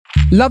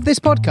Love this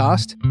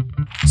podcast?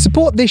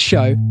 Support this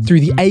show through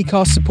the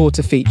Acast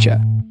supporter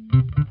feature.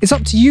 It's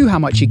up to you how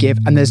much you give,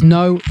 and there's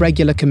no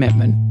regular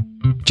commitment.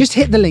 Just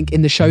hit the link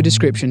in the show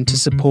description to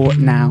support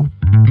now.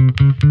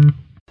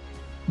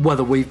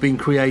 Whether we've been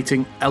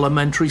creating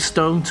elementary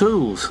stone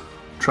tools,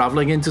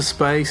 travelling into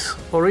space,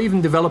 or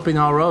even developing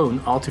our own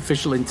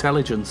artificial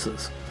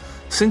intelligences,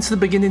 since the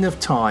beginning of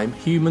time,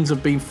 humans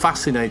have been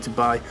fascinated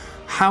by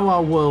how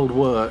our world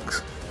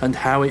works and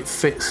how it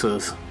fits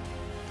us.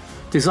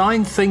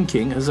 Design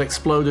thinking has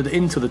exploded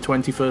into the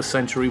 21st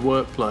century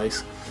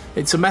workplace.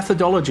 It's a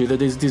methodology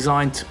that is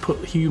designed to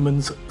put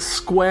humans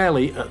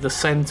squarely at the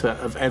centre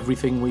of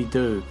everything we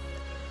do.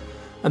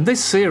 And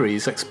this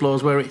series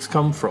explores where it's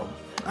come from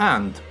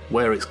and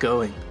where it's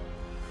going.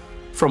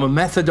 From a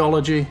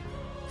methodology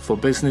for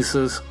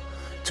businesses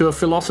to a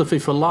philosophy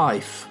for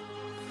life,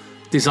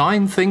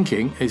 design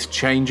thinking is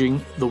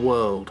changing the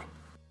world.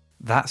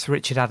 That's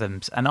Richard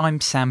Adams, and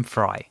I'm Sam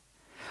Fry.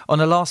 On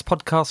the last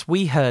podcast,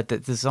 we heard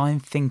that design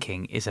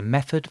thinking is a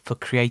method for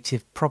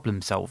creative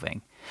problem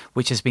solving,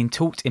 which has been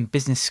taught in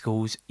business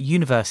schools,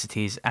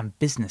 universities, and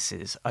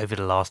businesses over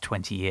the last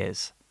 20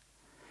 years.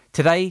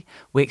 Today,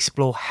 we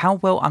explore how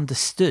well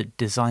understood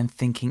design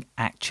thinking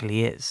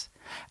actually is,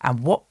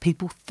 and what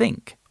people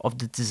think of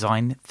the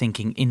design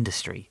thinking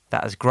industry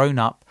that has grown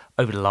up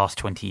over the last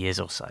 20 years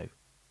or so.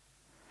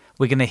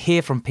 We're going to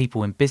hear from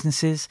people in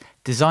businesses,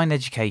 design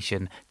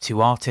education,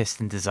 to artists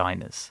and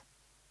designers.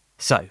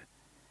 So,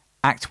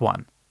 Act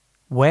 1.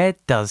 Where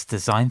does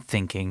design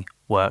thinking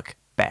work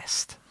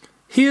best?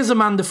 Here's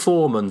Amanda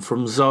Foreman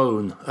from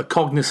Zone, a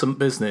cognizant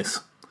business.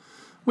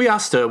 We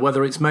asked her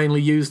whether it's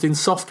mainly used in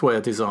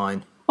software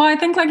design. Well, I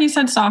think, like you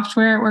said,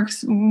 software it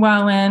works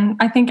well in.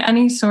 I think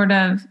any sort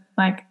of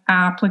like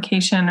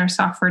application or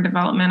software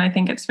development, I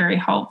think it's very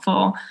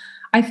helpful.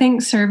 I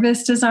think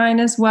service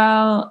design as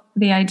well,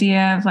 the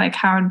idea of like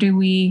how do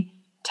we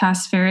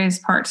test various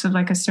parts of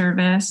like a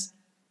service.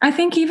 I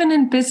think even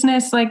in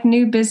business, like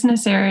new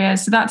business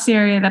areas, so that's the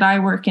area that I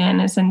work in,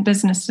 is in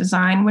business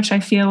design, which I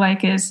feel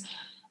like is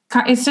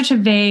such a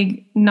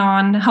vague,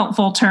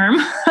 non-helpful term.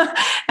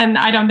 And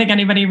I don't think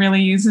anybody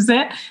really uses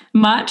it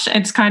much.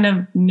 It's kind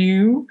of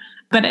new,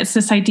 but it's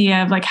this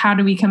idea of like, how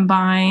do we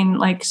combine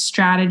like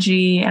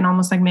strategy and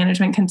almost like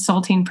management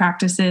consulting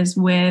practices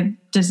with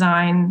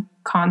design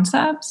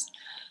concepts?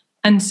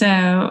 And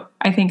so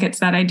I think it's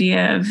that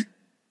idea of,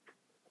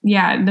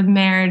 the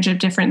marriage of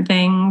different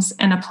things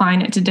and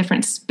applying it to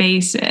different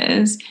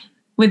spaces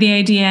with the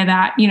idea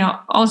that,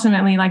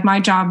 ultimately like my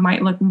job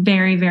might look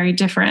very, very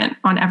different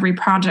on every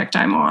project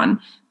I'm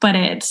on, but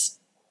it's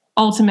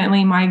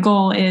ultimately my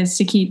goal is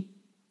to keep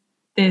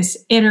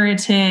this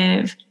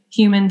iterative,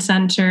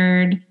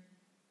 human-centered,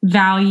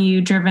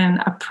 value-driven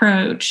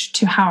approach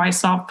to how I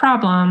solve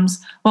problems,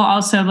 while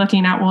also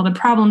looking at, the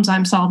problems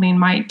I'm solving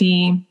might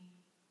be,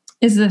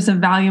 is this a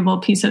valuable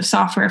piece of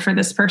software for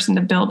this person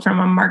to build from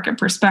a market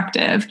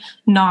perspective?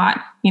 Not,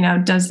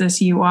 does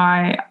this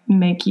UI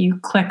make you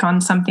click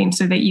on something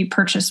so that you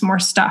purchase more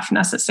stuff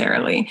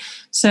necessarily?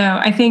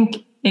 So I think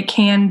it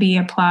can be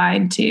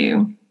applied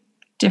to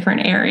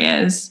different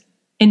areas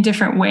in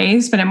different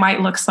ways, but it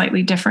might look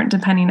slightly different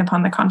depending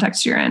upon the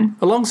context you're in.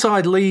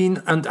 Alongside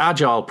lean and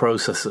agile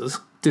processes,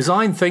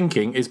 design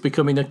thinking is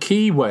becoming a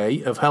key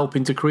way of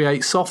helping to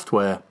create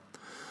software.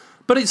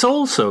 But it's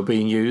also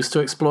being used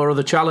to explore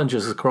other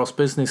challenges across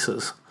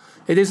businesses.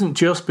 It isn't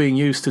just being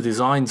used to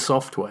design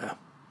software.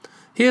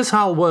 Here's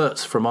Hal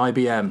Wirtz from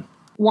IBM.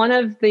 One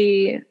of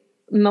the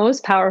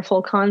most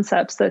powerful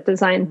concepts that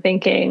design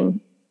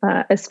thinking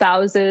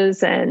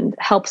espouses and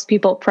helps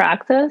people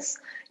practice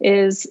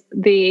is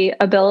the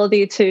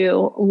ability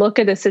to look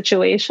at a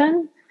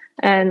situation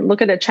and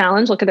look at a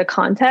challenge, look at a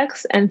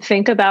context, and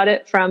think about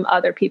it from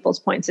other people's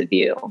points of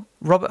view.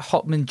 Robert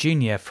Hopman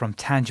Jr. from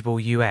Tangible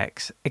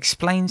UX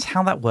explains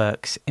how that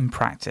works in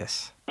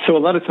practice. So a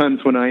lot of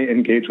times when I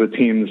engage with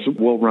teams,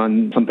 we'll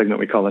run something that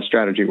we call a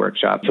strategy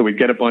workshop. So we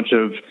get a bunch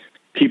of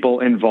people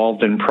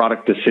involved in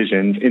product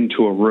decisions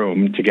into a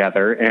room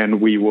together,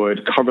 and we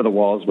would cover the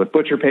walls with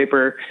butcher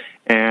paper,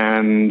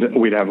 and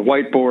we'd have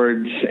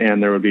whiteboards,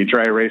 and there would be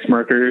dry erase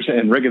markers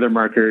and regular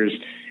markers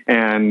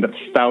and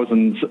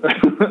thousands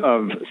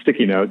of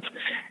sticky notes.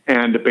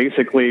 And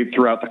basically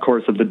throughout the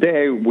course of the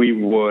day, we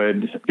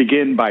would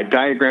begin by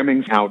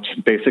diagramming out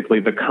basically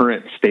the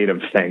current state of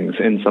things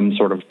in some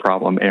sort of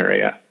problem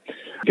area.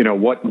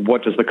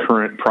 What does the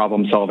current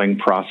problem-solving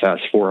process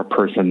for a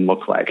person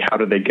look like? How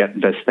do they get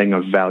this thing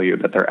of value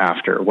that they're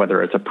after,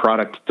 whether it's a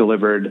product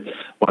delivered,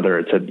 whether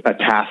it's a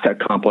task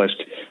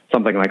accomplished,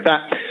 something like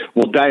that.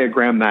 We'll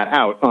diagram that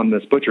out on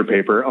this butcher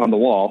paper on the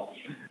wall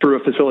through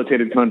a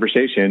facilitated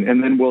conversation,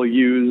 and then we'll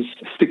use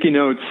sticky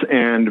notes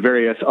and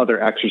various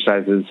other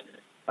exercises,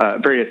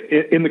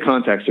 in the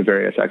context of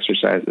various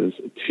exercises,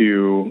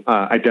 to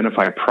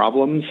identify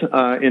problems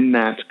in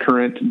that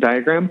current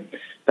diagram,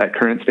 that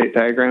current state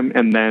diagram,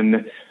 and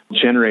then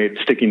generate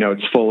sticky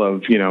notes full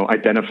of,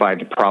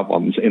 identified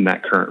problems in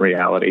that current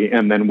reality.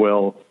 And then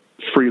we'll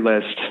free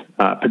list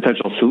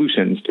potential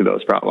solutions to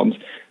those problems.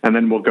 And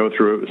then we'll go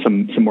through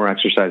some more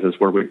exercises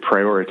where we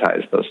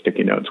prioritize those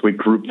sticky notes. We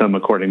group them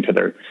according to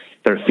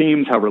their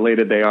themes, how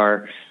related they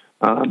are.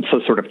 So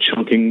sort of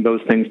chunking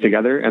those things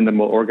together, and then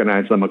we'll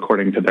organize them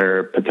according to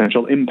their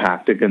potential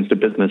impact against a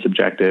business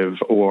objective,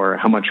 or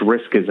how much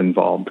risk is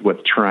involved with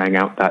trying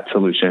out that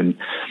solution,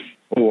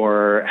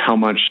 or how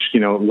much,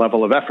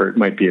 level of effort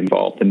might be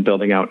involved in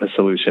building out a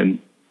solution.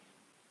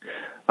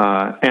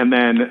 And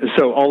then,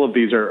 so all of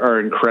these are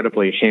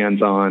incredibly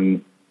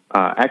hands-on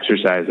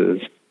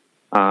exercises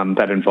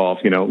that involve,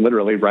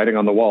 literally writing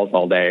on the walls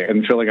all day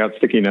and filling out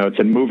sticky notes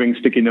and moving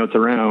sticky notes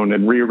around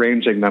and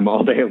rearranging them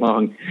all day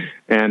long,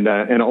 and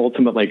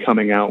ultimately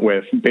coming out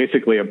with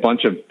basically a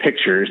bunch of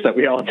pictures that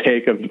we all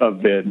take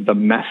of the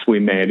mess we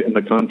made in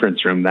the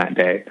conference room that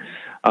day.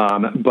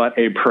 But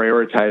a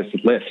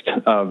prioritized list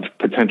of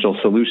potential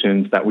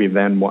solutions that we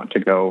then want to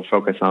go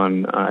focus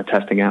on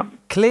testing out.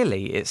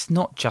 Clearly, it's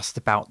not just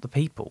about the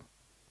people.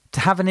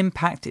 To have an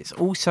impact, it's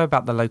also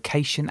about the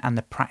location and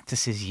the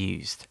practices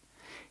used.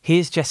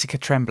 Here's Jessica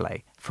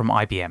Tremblay from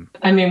IBM.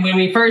 I mean, when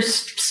we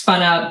first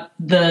spun up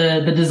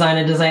the design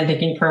and design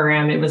thinking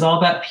program, it was all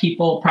about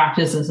people,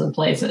 practices, and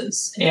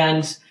places.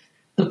 And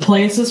the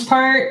places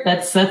part,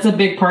 that's a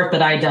big part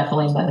that I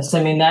definitely miss.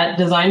 I mean, that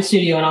design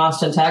studio in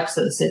Austin,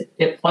 Texas,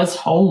 it was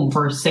home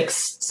for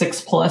six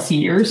plus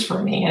years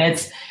for me. And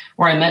it's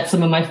where I met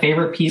some of my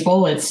favorite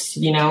people. It's,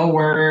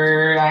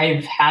 where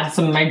I've had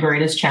some of my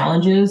greatest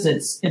challenges.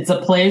 It's a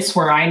place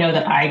where I know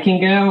that I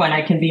can go and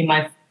I can be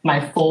my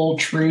full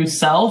true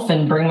self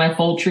and bring my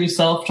full true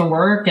self to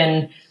work.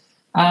 And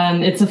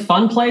it's a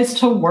fun place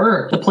to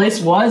work. The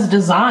place was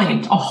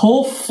designed. A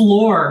whole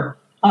floor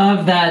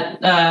of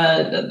that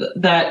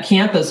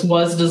campus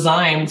was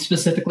designed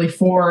specifically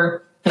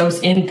for those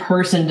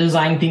in-person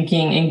design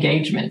thinking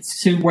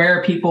engagements, to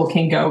where people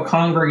can go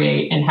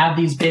congregate and have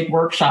these big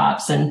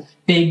workshops and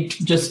big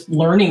just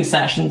learning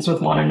sessions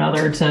with one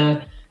another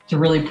to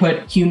really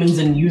put humans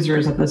and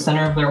users at the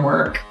center of their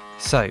work.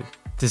 So,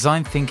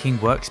 design thinking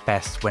works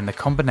best when the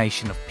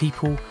combination of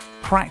people,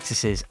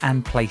 practices,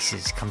 and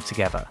places come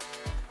together.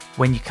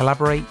 When you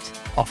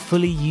collaborate, are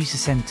fully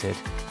user-centered,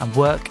 and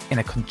work in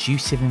a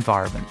conducive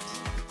environment.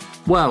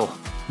 Well,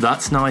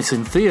 that's nice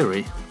in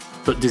theory,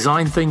 but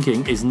design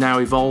thinking is now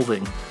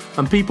evolving,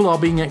 and people are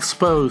being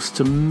exposed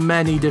to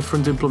many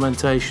different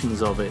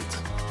implementations of it.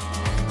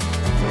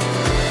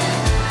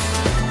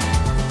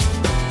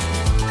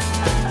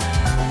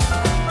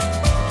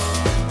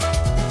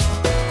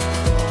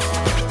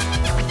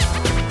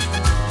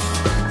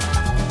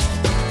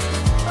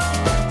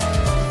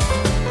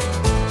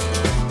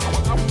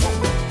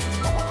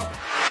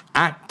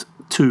 Act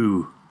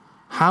 2.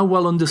 How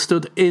well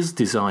understood is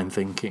design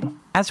thinking?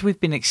 As we've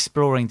been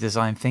exploring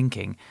design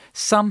thinking,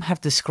 some have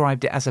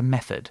described it as a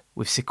method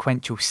with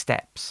sequential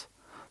steps,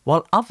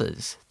 while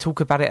others talk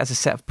about it as a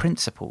set of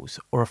principles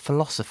or a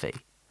philosophy.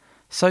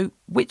 So,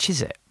 which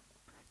is it?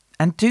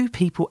 And do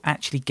people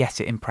actually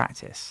get it in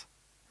practice?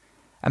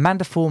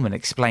 Amanda Foreman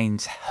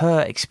explains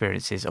her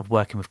experiences of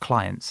working with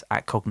clients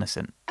at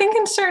Cognizant. I think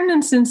in certain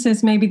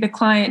instances, maybe the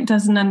client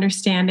doesn't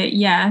understand it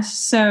yet.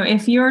 So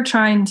if you're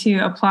trying to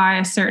apply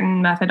a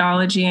certain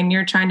methodology and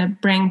you're trying to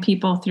bring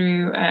people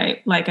through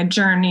a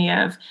journey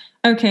of,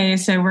 okay,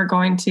 so we're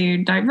going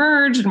to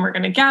diverge and we're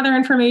going to gather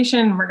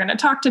information, we're going to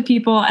talk to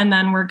people, and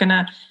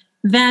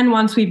then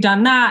once we've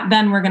done that,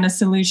 then we're going to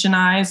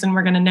solutionize and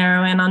we're going to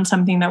narrow in on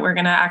something that we're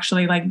going to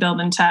actually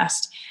build and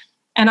test.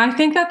 And I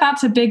think that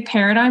that's a big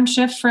paradigm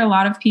shift for a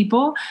lot of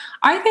people.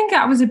 I think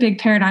that was a big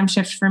paradigm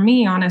shift for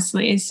me,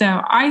 honestly.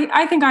 So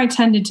I think I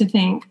tended to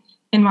think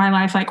in my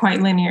life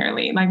quite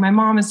linearly. My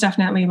mom is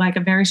definitely a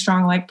very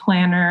strong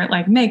planner,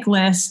 make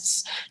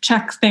lists,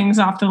 check things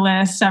off the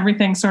list.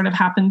 Everything sort of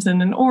happens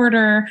in an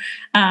order.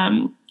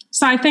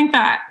 So I think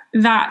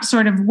that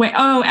sort of way,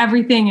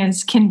 everything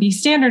can be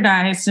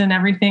standardized and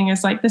everything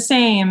is the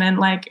same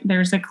and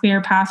there's a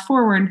clear path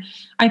forward.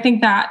 I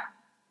think that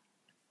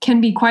can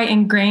be quite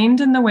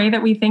ingrained in the way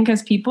that we think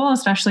as people,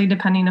 especially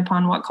depending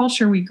upon what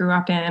culture we grew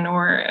up in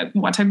or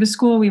what type of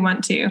school we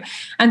went to.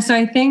 And so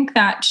I think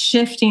that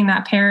shifting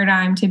that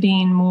paradigm to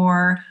being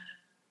more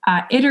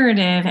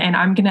iterative, and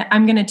I'm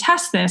gonna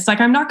test this.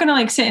 I'm not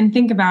gonna sit and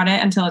think about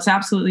it until it's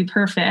absolutely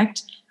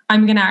perfect.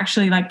 I'm gonna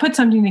actually put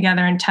something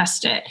together and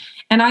test it.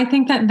 And I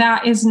think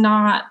that is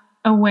not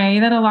a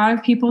way that a lot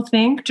of people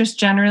think, just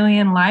generally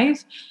in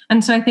life.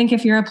 And so I think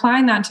if you're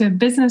applying that to a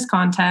business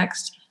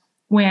context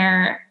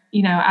where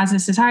as a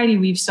society,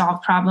 we've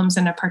solved problems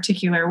in a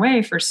particular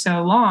way for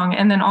so long.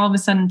 And then all of a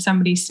sudden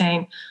somebody's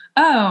saying,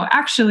 oh,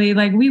 actually,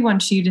 we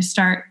want you to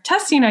start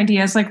testing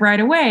ideas right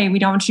away. We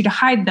don't want you to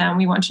hide them.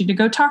 We want you to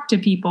go talk to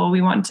people.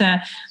 We want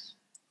to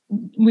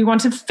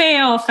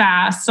fail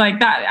fast.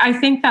 That. I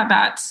think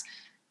that's,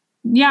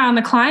 on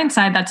the client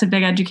side, that's a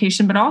big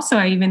education. But also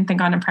I even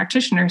think on a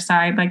practitioner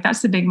side,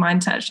 that's a big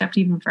mindset shift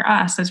even for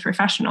us as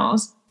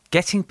professionals.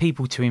 Getting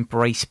people to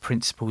embrace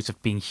principles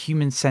of being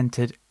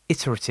human-centered,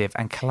 iterative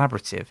and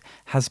collaborative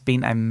has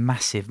been a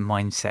massive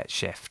mindset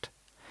shift.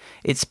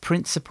 It's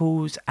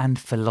principles and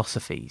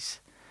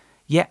philosophies.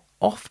 Yet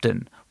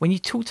often, when you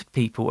talk to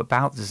people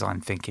about design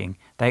thinking,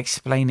 they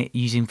explain it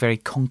using very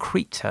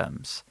concrete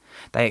terms.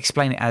 They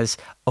explain it as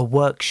a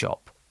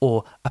workshop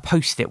or a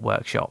post-it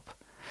workshop.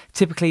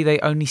 Typically, they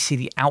only see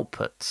the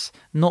outputs,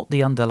 not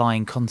the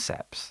underlying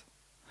concepts.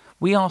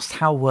 We asked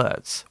Hal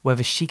Wirtz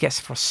whether she gets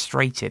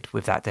frustrated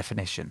with that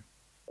definition.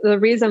 The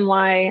reason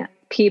why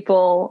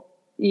people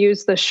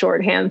use the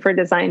shorthand for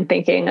design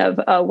thinking of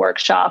a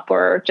workshop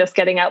or just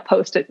getting out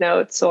Post-it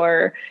notes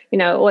or,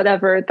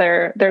 whatever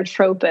their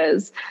trope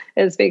is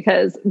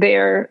because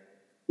they're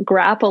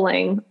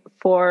grappling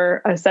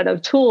for a set of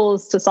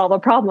tools to solve a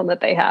problem that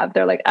they have.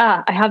 They're like,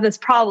 I have this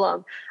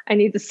problem. I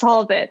need to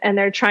solve it. And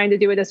they're trying to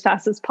do it as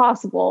fast as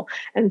possible.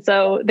 And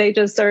so they're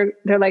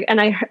like,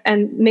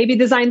 and maybe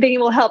design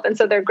thinking will help. And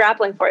so they're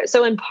grappling for it.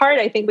 So in part,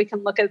 I think we can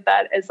look at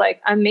that as like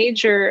a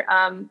major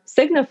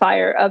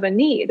signifier of a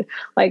need.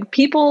 Like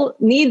people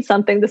need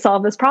something to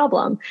solve this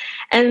problem.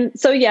 And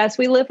so, yes,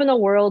 we live in a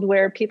world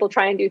where people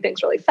try and do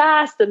things really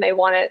fast and they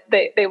want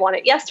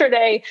it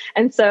yesterday.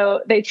 And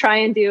so they try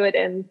and do it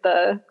in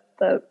the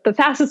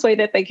fastest way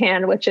that they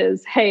can, which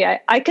is, hey,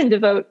 I can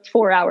devote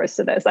 4 hours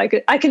to this. I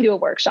can do a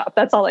workshop.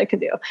 That's all I can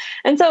do.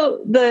 And so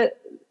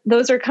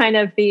those are kind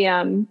of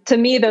the, to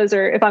me, those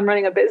are, if I'm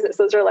running a business,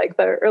 those are like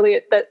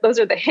those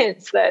are the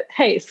hints that,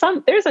 hey,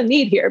 there's a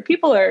need here.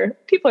 People are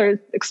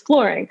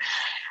exploring.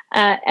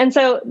 And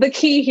so the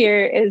key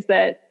here is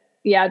that,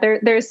 yeah,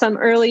 there's some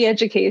early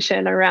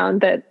education around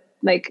that,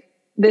 like,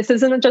 this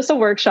isn't just a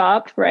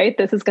workshop, right?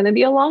 This is going to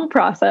be a long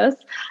process,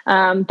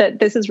 that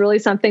this is really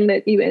something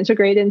that you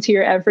integrate into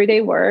your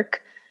everyday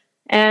work.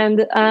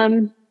 And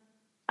I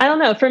don't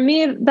know, for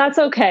me, that's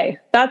okay.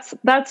 That's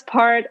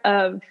part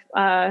of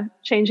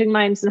changing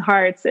minds and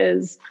hearts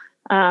is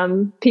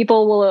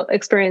people will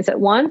experience it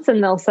once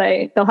and they'll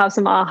have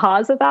some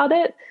ahas about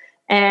it.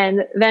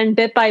 And then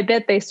bit by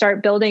bit, they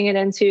start building it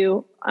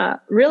into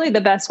really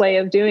the best way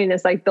of doing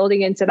is like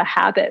building into the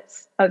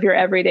habits of your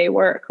everyday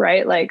work,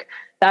 right? Like,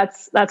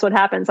 that's what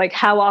happens. Like,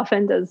 how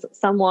often does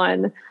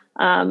someone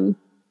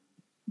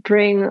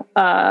reframe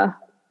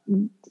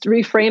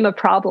a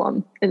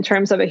problem in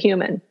terms of a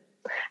human?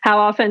 How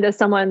often does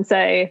someone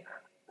say,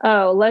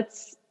 "Oh,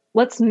 let's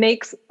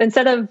make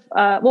instead of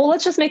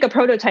let's just make a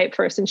prototype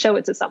first and show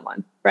it to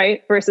someone,"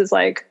 right? Versus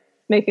like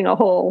making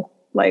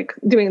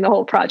doing the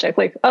whole project.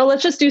 Like, oh,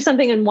 let's just do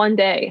something in one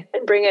day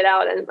and bring it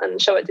out and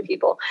show it to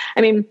people.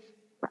 I mean,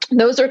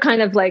 those are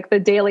kind of like the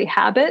daily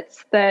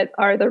habits that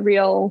are the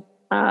real.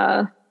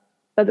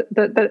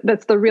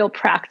 That's the real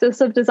practice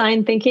of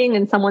design thinking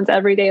in someone's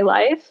everyday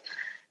life.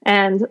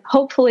 And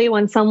hopefully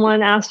when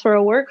someone asks for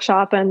a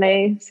workshop and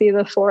they see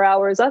the 4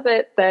 hours of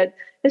it, that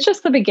it's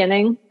just the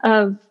beginning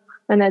of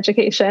an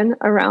education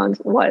around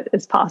what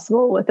is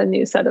possible with a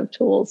new set of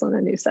tools and a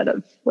new set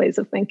of ways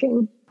of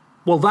thinking.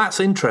 Well, that's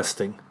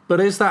interesting. But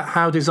is that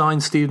how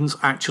design students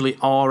actually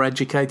are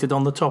educated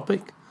on the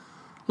topic?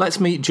 Let's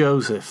meet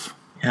Joseph.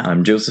 Yeah,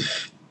 I'm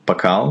Joseph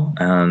Pakal,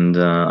 and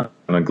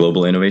I'm a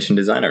global innovation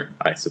designer,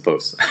 I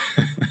suppose.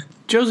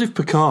 Joseph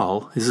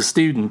Pakal is a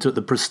student at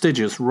the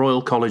prestigious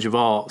Royal College of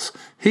Arts.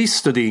 He's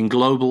studying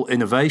global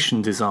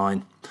innovation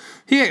design.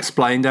 He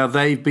explained how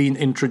they've been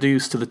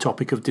introduced to the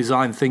topic of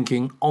design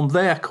thinking on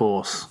their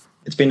course.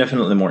 It's been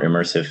definitely more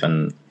immersive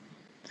and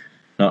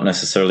not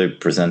necessarily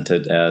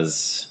presented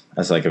as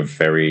like a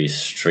very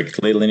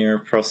strictly linear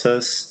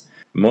process.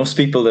 Most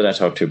people that I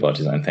talk to about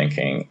design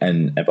thinking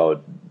and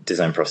about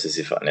design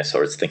processes of any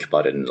sorts think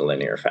about it in a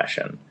linear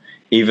fashion.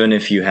 Even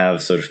if you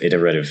have sort of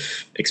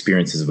iterative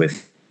experiences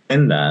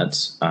within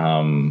that,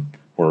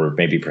 or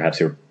maybe perhaps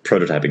your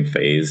prototyping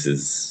phase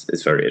is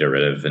very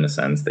iterative in a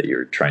sense that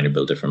you're trying to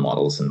build different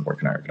models and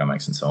work in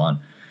ergonomics and so on.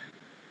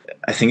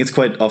 I think it's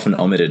quite often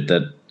omitted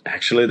that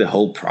actually the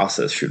whole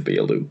process should be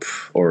a loop,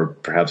 or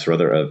perhaps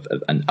rather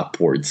an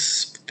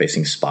upwards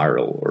facing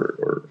spiral,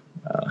 or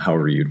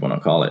however you'd want to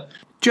call it.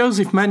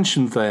 Joseph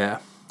mentioned there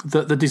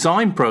that the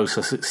design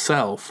process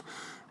itself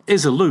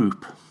is a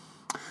loop.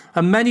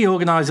 And many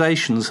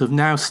organisations have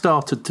now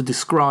started to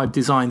describe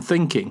design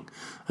thinking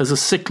as a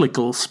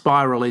cyclical,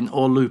 spiralling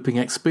or looping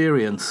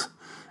experience.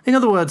 In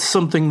other words,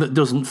 something that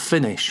doesn't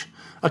finish.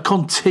 A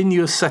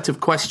continuous set of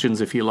questions,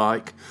 if you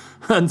like.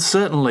 And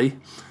certainly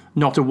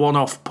not a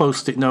one-off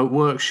Post-it note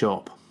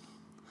workshop.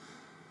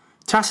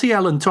 Tassie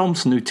Ellen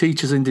Thompson, who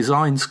teaches in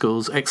design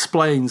schools,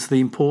 explains the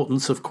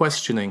importance of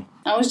questioning.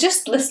 I was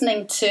just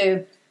listening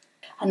to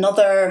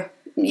another,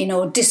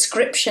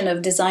 description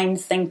of design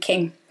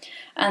thinking,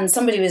 and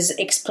somebody was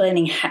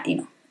explaining how,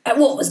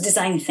 what was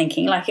design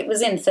thinking, like it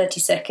was in 30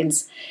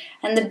 seconds.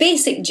 And the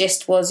basic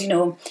gist was,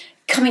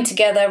 coming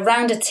together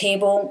around a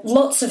table,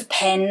 lots of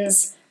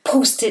pens,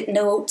 Post-it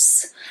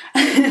notes,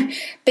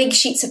 big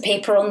sheets of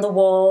paper on the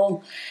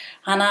wall.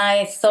 And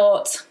I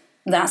thought,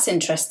 that's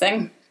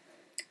interesting.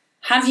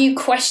 Have you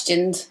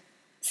questioned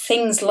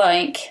things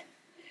like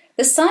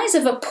the size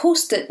of a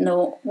Post-it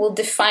note will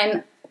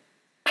define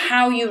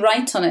how you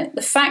write on it.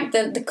 The fact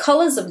that the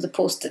colours of the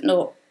Post-it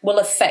note will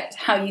affect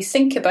how you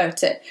think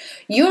about it.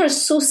 Your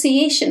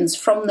associations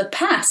from the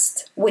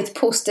past with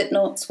Post-it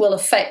notes will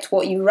affect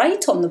what you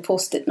write on the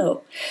Post-it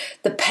note.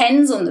 The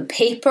pens on the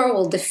paper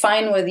will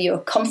define whether you're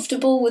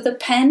comfortable with a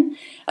pen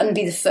and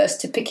be the first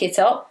to pick it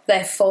up,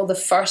 therefore the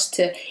first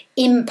to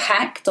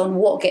impact on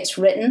what gets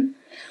written.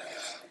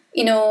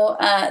 You know,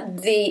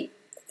 the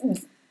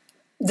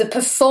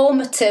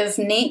performative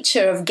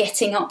nature of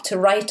getting up to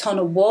write on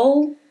a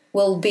wall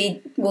will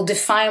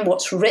define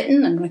what's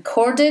written and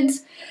recorded.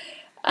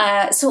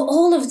 So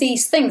all of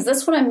these things,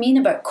 that's what I mean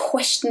about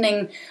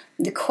questioning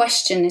the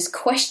question, is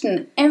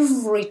question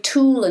every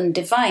tool and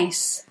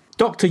device.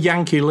 Dr.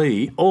 Yankee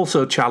Lee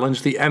also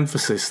challenged the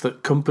emphasis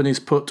that companies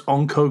put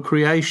on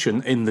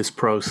co-creation in this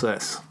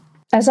process.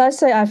 As I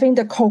say, I think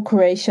the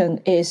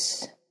co-creation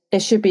it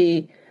should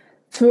be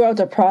throughout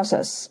the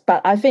process,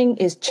 but I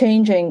think it's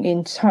changing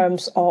in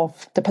terms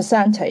of the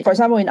percentage. For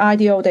example, in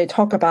IDEO, they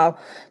talk about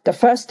the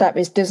first step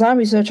is design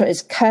researcher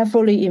is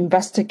carefully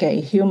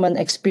investigate human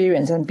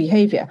experience and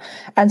behavior.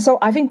 And so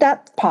I think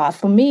that part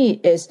for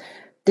me is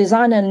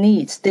designer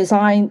needs,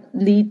 design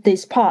lead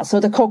this part. So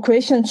the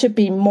co-creation should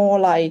be more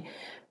like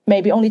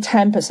maybe only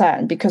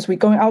 10% because we're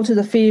going out to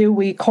the field,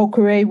 we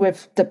co-create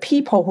with the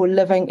people who are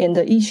living in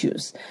the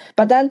issues.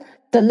 But then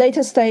the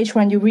later stage,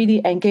 when you're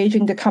really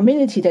engaging the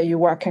community that you're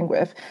working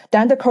with,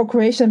 then the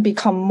co-creation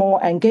become more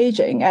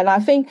engaging. And I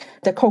think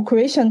the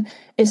co-creation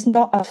is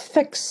not a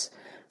fixed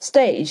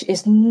stage.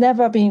 It's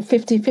never been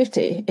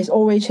 50-50. It's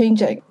always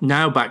changing.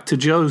 Now back to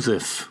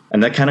Joseph.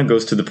 And that kind of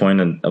goes to the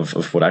point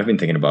of what I've been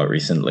thinking about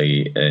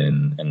recently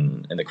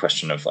in the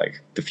question of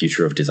like the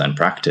future of design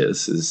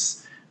practice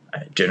is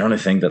I generally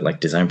think that like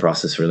design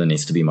process really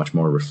needs to be much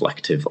more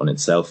reflective on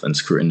itself and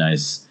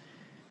scrutinize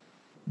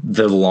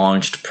the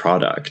launched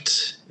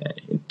product.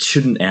 It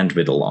shouldn't end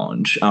with the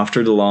launch.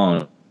 After the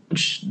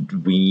launch,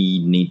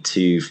 we need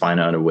to find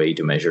out a way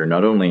to measure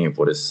not only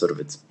what is sort of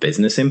its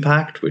business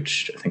impact,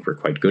 which I think we're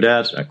quite good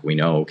at. Like we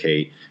know,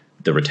 okay,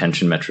 the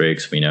retention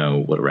metrics, we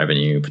know what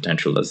revenue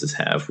potential does this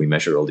have. We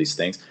measure all these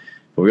things,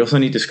 but we also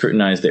need to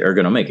scrutinize the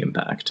ergonomic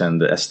impact and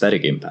the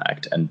aesthetic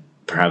impact, and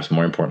perhaps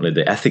more importantly,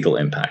 the ethical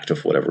impact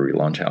of whatever we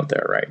launch out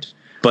there, right?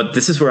 But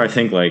this is where I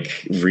think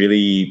like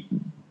really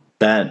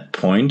that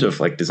point of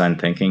like design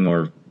thinking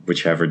or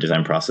whichever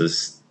design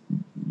process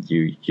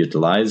you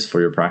utilize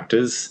for your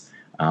practice,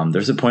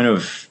 there's a point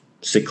of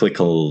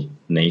cyclical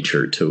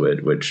nature to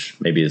it, which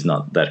maybe is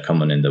not that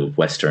common in the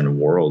Western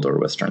world or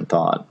Western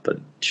thought, but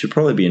should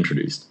probably be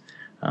introduced.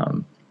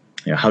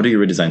 How do you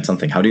redesign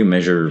something? How do you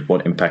measure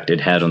what impact it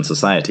had on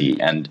society?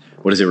 And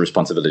what is your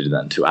responsibility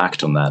then to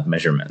act on that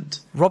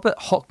measurement? Robert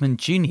Hockman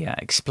Jr.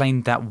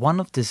 explained that one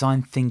of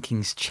design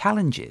thinking's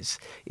challenges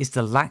is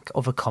the lack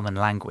of a common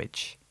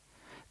language.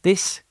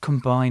 This,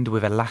 combined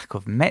with a lack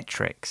of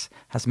metrics,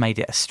 has made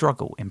it a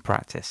struggle in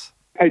practice.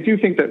 I do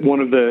think that one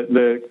of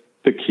the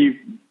key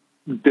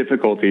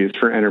difficulties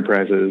for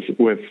enterprises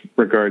with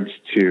regards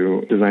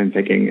to design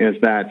thinking is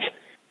that,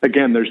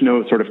 again, there's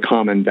no sort of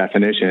common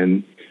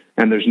definition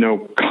and there's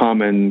no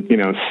common,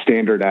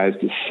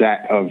 standardized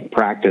set of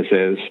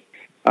practices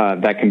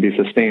that can be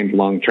sustained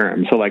long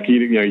term. So like,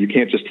 you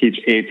can't just teach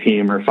a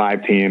team or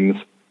 5 teams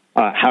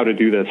how to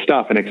do this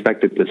stuff and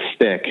expect it to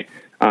stick.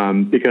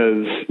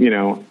 Because,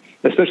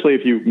 especially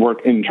if you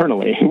work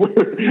internally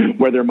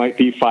where there might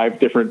be 5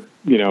 different,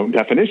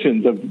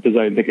 definitions of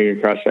design thinking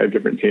across 5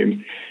 different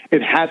teams,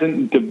 it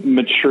hasn't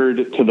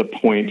matured to the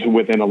point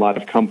within a lot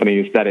of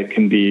companies that it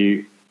can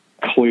be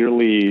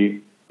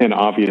clearly and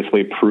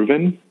obviously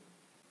proven,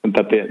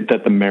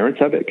 that the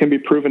merits of it can be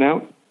proven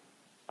out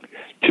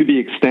to the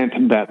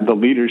extent that the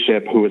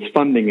leadership who is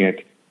funding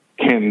it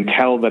can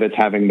tell that it's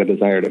having the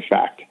desired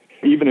effect.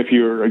 Even if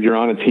you're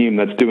on a team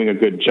that's doing a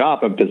good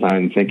job of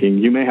design thinking,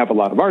 you may have a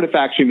lot of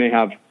artifacts, you may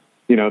have,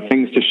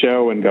 things to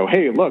show and go,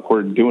 hey, look,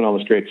 we're doing all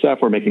this great stuff,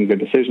 we're making good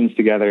decisions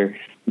together.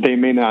 They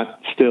may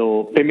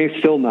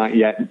still not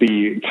yet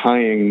be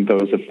tying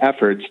those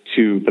efforts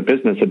to the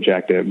business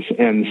objectives.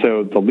 And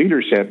so the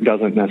leadership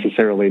doesn't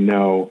necessarily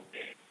know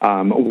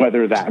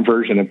whether that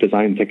version of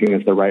design thinking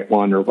is the right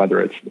one or whether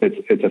it's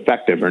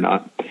effective or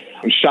not.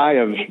 Shy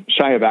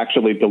of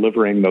actually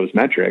delivering those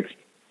metrics,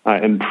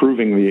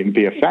 improving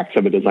the effects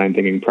of a design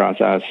thinking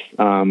process,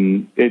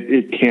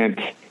 it can't,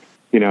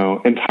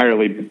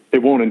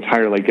 it won't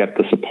entirely get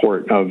the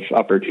support of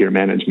upper tier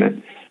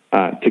management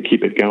to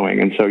keep it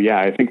going. And so, yeah,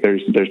 I think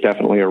there's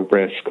definitely a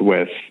risk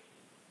with,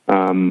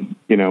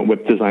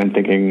 with design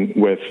thinking,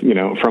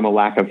 from a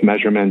lack of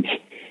measurement,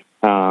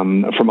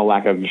 from a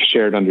lack of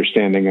shared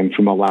understanding, and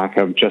from a lack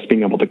of just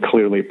being able to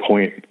clearly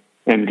point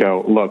and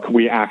go, look,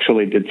 we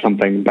actually did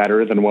something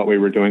better than what we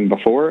were doing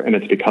before, and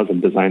it's because of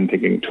design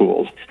thinking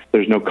tools.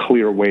 There's no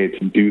clear way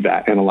to do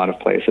that in a lot of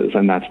places,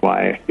 and that's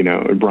why,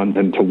 it runs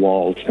into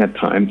walls at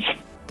times.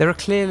 There are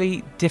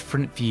clearly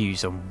different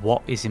views on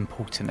what is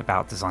important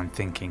about design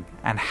thinking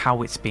and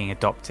how it's being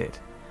adopted.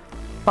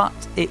 But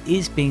it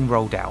is being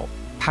rolled out,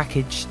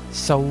 packaged,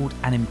 sold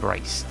and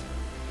embraced.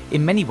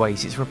 In many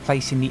ways, it's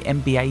replacing the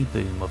MBA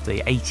boom of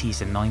the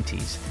 80s and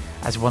 90s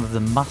as one of the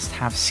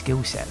must-have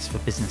skill sets for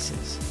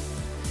businesses.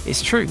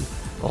 It's true,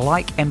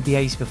 like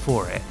MBAs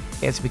before it,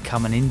 it has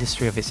become an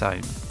industry of its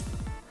own.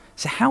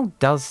 So how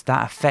does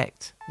that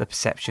affect the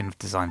perception of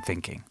design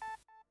thinking?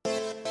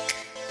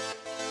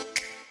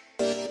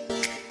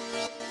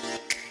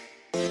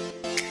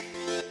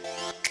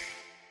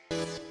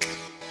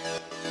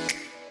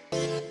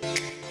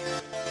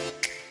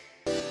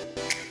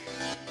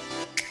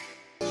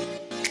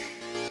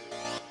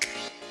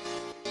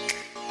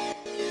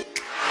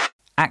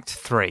 Act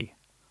 3.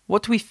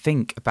 What do we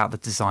think about the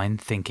design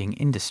thinking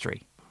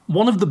industry?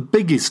 One of the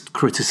biggest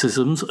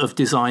criticisms of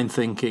design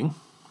thinking,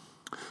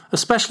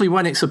 especially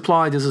when it's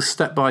applied as a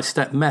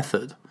step-by-step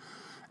method,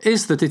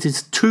 is that it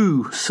is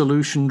too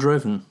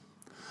solution-driven.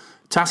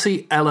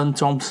 Tassie Ellen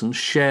Thompson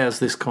shares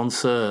this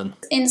concern.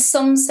 In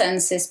some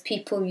senses,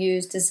 people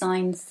use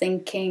design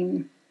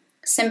thinking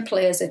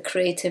simply as a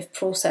creative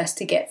process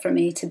to get from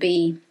A to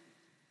B.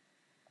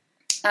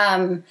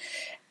 And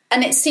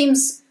it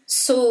seems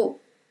so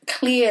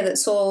clear that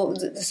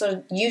the sort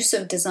of use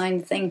of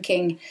design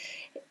thinking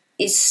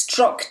is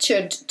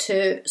structured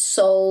to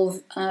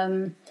solve,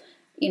 a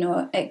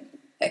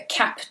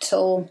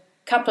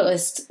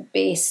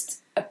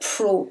capitalist-based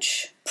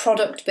approach,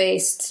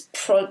 product-based,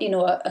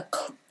 a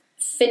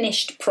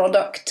finished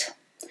product,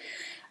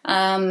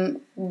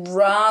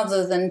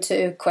 rather than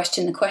to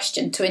question the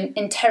question, to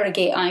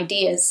interrogate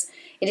ideas.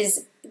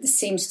 It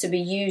seems to be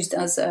used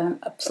as a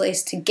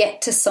place to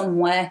get to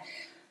somewhere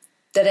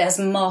that has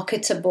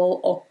marketable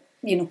or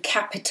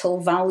capital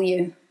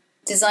value.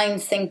 Design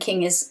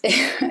thinking is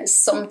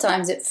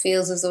sometimes it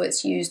feels as though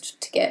it's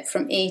used to get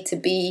from A to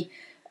B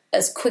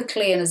as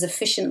quickly and as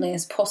efficiently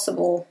as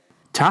possible.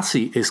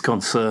 Tassie is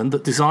concerned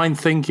that design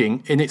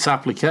thinking in its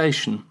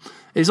application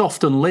is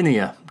often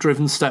linear,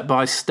 driven step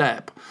by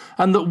step,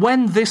 and that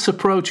when this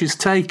approach is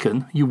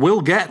taken, you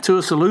will get to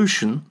a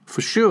solution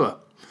for sure,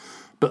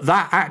 but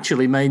that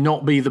actually may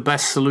not be the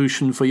best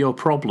solution for your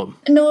problem.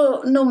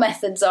 No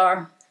methods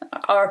are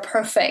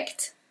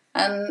perfect,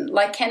 and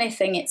like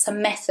anything, it's a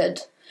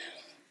method.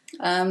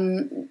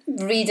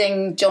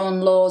 Reading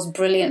John Law's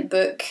brilliant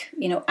book,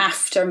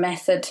 After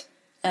Method,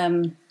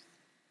 the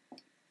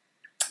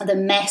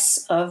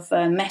mess of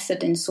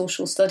method in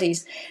social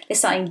studies,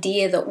 this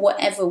idea that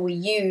whatever we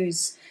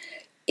use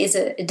is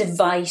a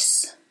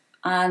device,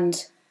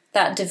 and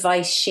that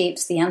device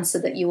shapes the answer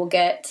that you will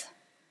get.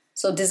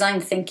 So design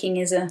thinking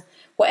is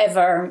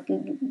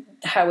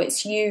how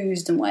it's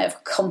used, and whatever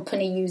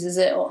company uses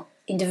it, or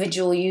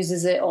individual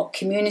uses it, or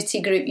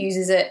community group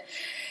uses it,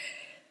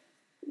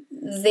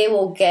 they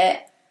will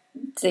get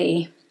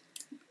the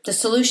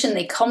solution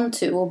they come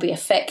to will be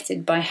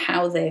affected by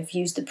how they've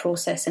used the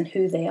process and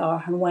who they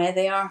are and where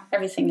they are.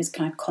 Everything is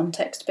kind of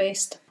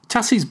context-based.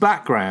 Tassie's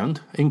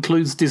background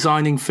includes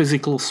designing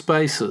physical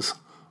spaces,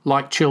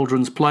 like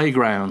children's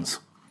playgrounds.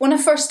 When I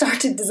first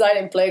started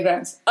designing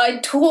playgrounds, I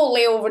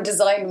totally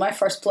over-designed my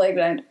first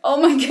playground. Oh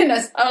my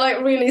goodness,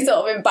 I'm really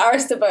sort of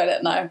embarrassed about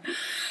it now.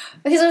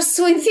 Because I was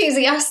so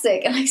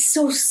enthusiastic and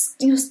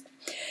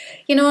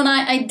and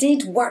I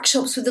did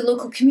workshops with the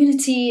local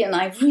community, and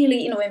I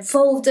really,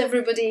 involved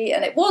everybody,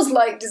 and it was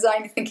like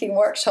design thinking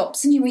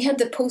workshops. And we had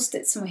the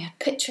Post-its, and we had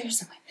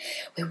pictures, and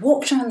we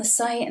walked around the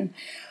site,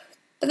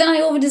 but then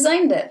I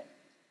over-designed it.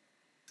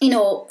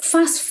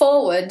 Fast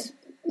forward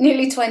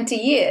nearly 20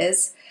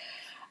 years,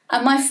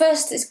 and my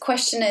first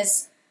question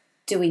is,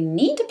 do we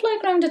need a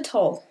playground at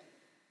all?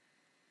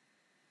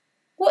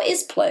 What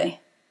is play?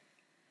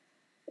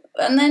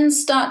 And then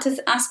start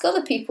to ask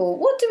other people,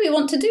 what do we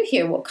want to do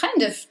here? What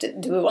kind of,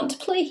 do we want to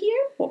play here?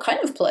 What kind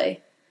of play?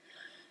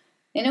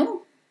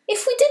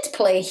 If we did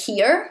play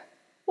here,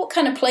 what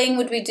kind of playing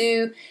would we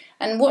do?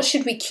 And what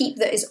should we keep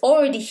that is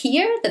already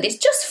here, that is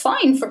just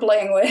fine for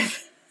playing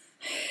with?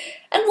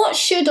 And what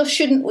should or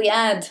shouldn't we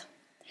add?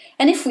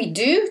 And if we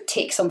do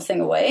take something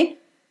away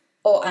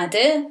or add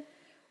it,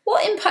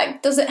 what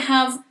impact does it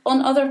have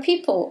on other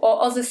people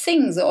or other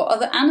things or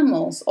other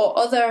animals or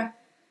other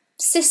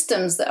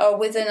systems that are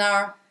within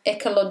our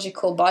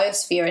ecological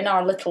biosphere in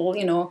our little,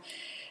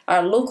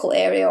 our local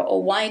area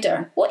or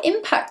wider? What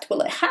impact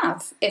will it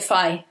have if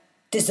I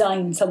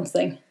design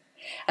something?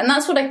 And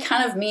that's what I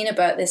kind of mean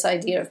about this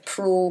idea of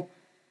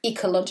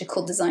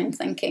pro-ecological design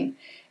thinking,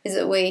 is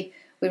that we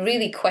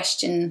really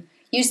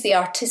use the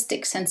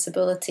artistic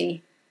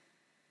sensibility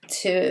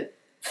to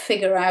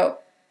figure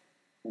out,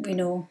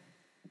 do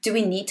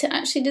we need to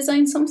actually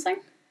design something?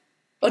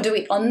 Or do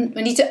we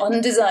need to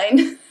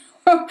undesign?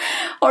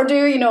 Or do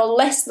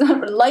less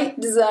light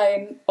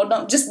design, or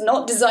not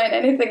design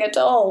anything at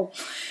all?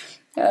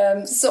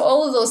 So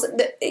all of those,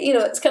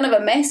 it's kind of a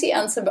messy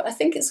answer, but I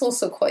think it's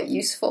also quite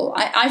useful.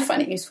 I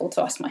find it useful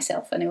to ask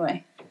myself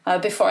anyway,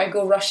 before I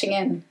go rushing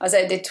in, as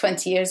I did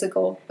 20 years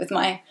ago with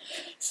my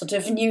sort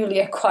of newly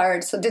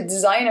acquired sort of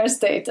designer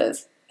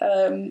status.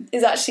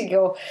 Is actually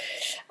go,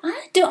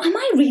 am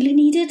I really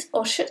needed,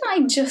 or should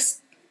I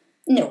just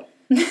no?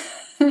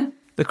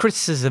 The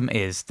criticism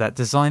is that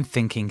design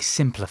thinking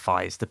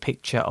simplifies the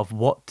picture of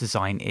what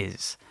design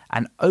is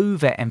and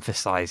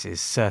overemphasizes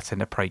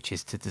certain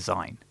approaches to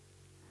design.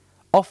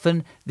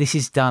 Often, this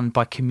is done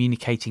by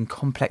communicating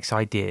complex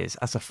ideas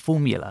as a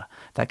formula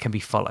that can be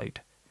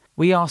followed.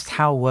 We asked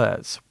Hal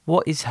Wirtz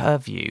what is her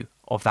view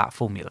of that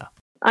formula.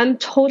 I'm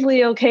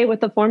totally okay with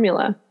the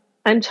formula.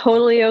 I'm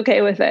totally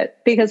okay with it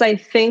because I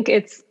think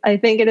it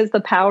is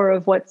the power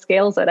of what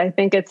scales it. I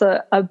think it's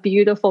a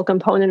beautiful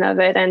component of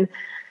it. And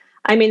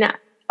I mean,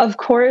 of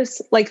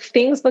course, like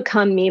things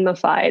become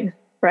memified,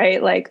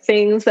 right? Like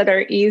things that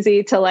are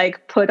easy to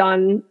like put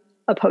on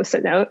a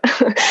Post-it note,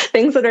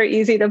 things that are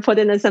easy to put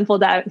in a simple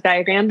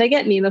diagram, they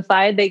get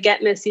memified, they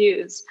get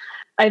misused.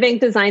 I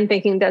think design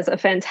thinking does a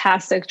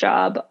fantastic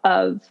job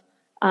of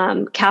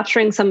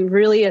capturing some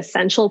really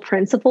essential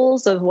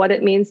principles of what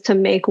it means to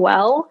make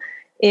well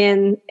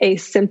in a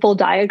simple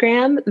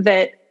diagram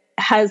that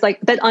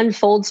that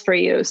unfolds for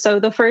you. So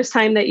the first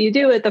time that you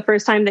do it, the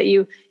first time that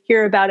you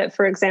hear about it,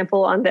 for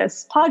example, on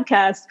this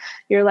podcast,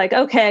 you're like,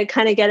 okay, I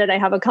kind of get it. I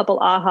have a couple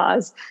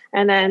ahas.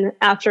 And then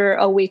after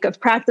a week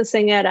of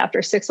practicing it,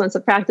 after 6 months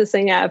of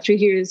practicing it, after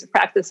years of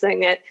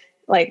practicing it,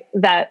 like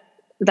that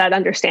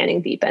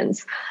understanding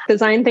deepens.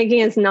 Design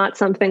thinking is not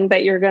something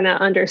that you're going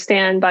to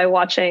understand by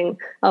watching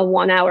a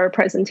 1-hour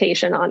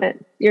presentation on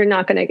it. You're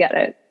not going to get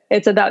it.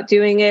 It's about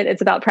doing it.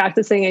 It's about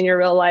practicing in your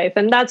real life.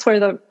 And that's where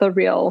the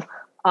real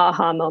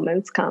aha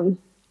moments come.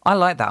 I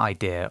like that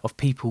idea of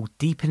people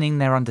deepening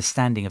their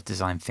understanding of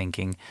design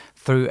thinking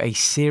through a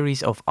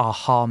series of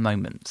aha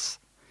moments.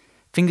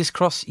 Fingers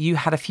crossed you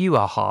had a few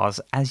ahas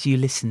as you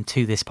listened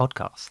to this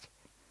podcast.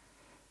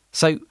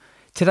 So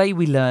today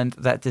we learned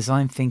that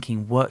design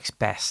thinking works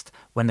best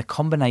when the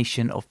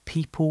combination of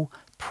people,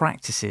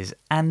 practices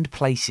and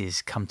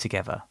places come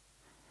together.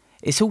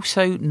 It's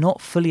also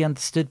not fully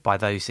understood by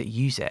those that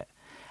use it,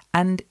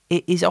 and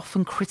it is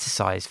often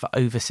criticised for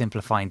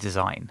oversimplifying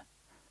design.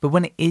 But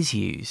when it is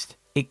used,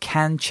 it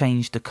can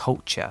change the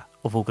culture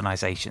of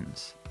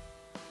organisations.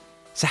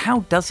 So how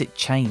does it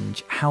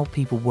change how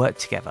people work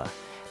together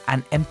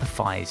and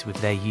empathise with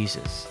their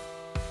users?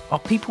 Are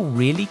people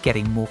really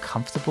getting more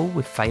comfortable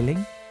with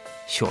failing?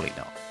 Surely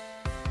not.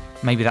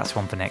 Maybe that's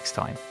one for next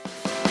time.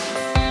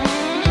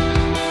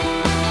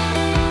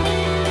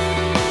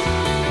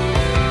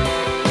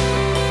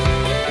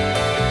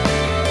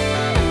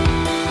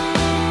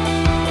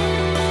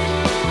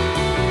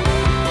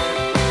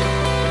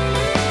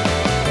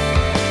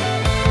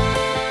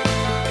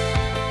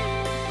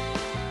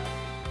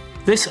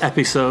 This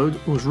episode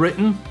was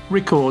written,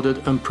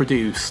 recorded and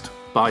produced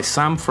by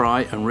Sam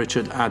Fry and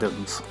Richard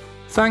Adams.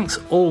 Thanks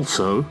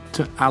also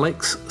to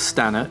Alex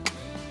Stanek,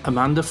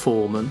 Amanda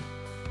Foreman,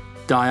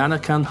 Diana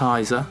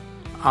Kanheiser,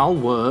 Al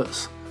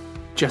Wirtz,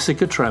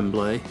 Jessica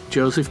Tremblay,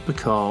 Joseph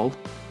Bacall,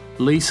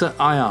 Lisa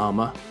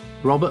Ayama,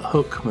 Robert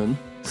Huckman,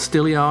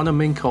 Stiliana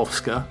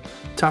Minkowska,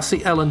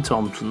 Tassie Ellen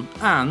Thompson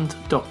and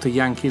Dr.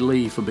 Yankee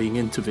Lee for being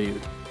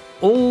interviewed.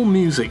 All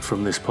music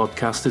from this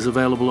podcast is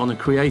available on a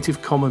Creative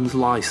Commons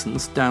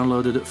license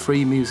downloaded at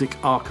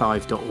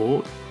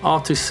freemusicarchive.org.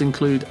 Artists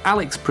include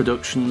Alex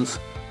Productions,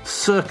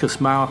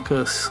 Circus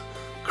Marcus,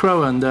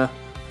 Crowander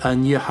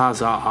and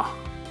Yahazar.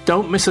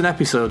 Don't miss an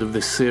episode of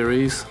this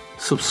series.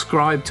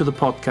 Subscribe to the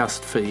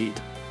podcast feed.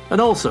 And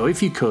also,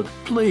 if you could,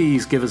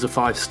 please give us a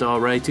 5-star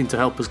rating to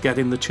help us get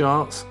in the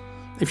charts.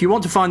 If you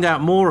want to find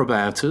out more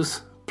about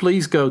us,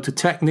 please go to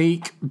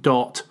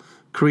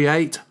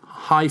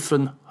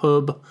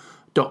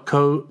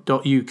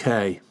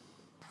technique.create-hub.co.uk.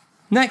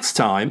 Next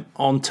time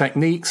on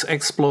Techniques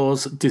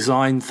Explores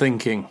Design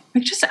Thinking.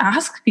 Like, just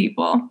ask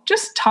people.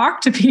 Just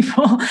talk to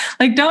people.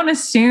 Like, don't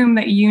assume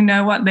that you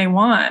know what they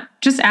want.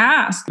 Just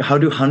ask. How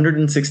do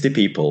 160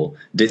 people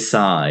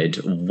decide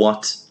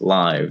what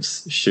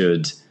lives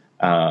should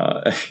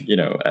a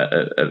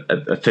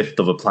fifth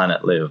of a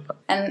planet live?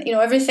 And,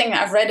 everything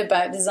I've read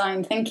about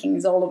design thinking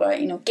is all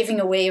about, giving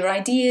away your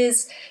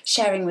ideas,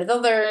 sharing with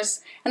others.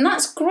 And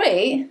that's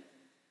great.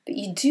 But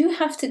you do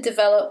have to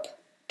develop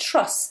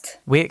trust.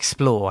 We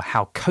explore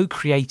how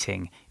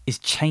co-creating is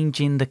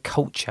changing the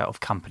culture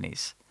of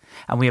companies.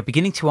 And we are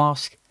beginning to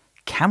ask,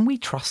 can we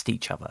trust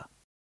each other?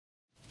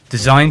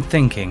 Design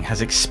thinking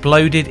has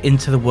exploded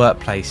into the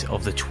workplace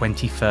of the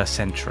 21st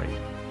century,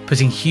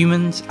 putting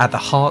humans at the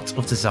heart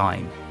of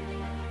design.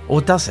 Or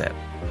does it?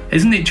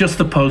 Isn't it just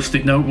the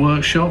Post-it note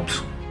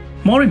workshops?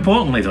 More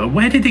importantly though,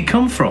 where did it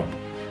come from?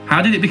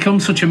 How did it become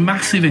such a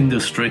massive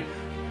industry?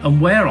 And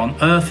where on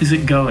earth is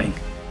it going?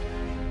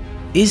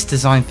 Is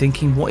design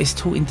thinking what is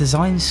taught in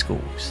design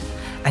schools?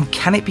 And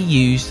can it be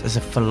used as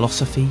a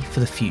philosophy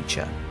for the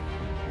future?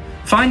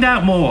 Find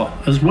out more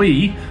as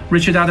we,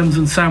 Richard Adams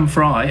and Sam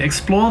Fry,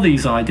 explore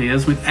these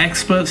ideas with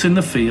experts in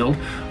the field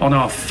on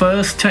our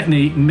first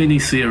Technique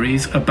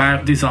mini-series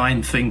about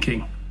design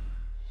thinking.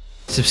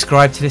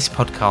 Subscribe to this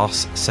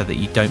podcast so that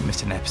you don't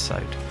miss an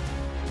episode.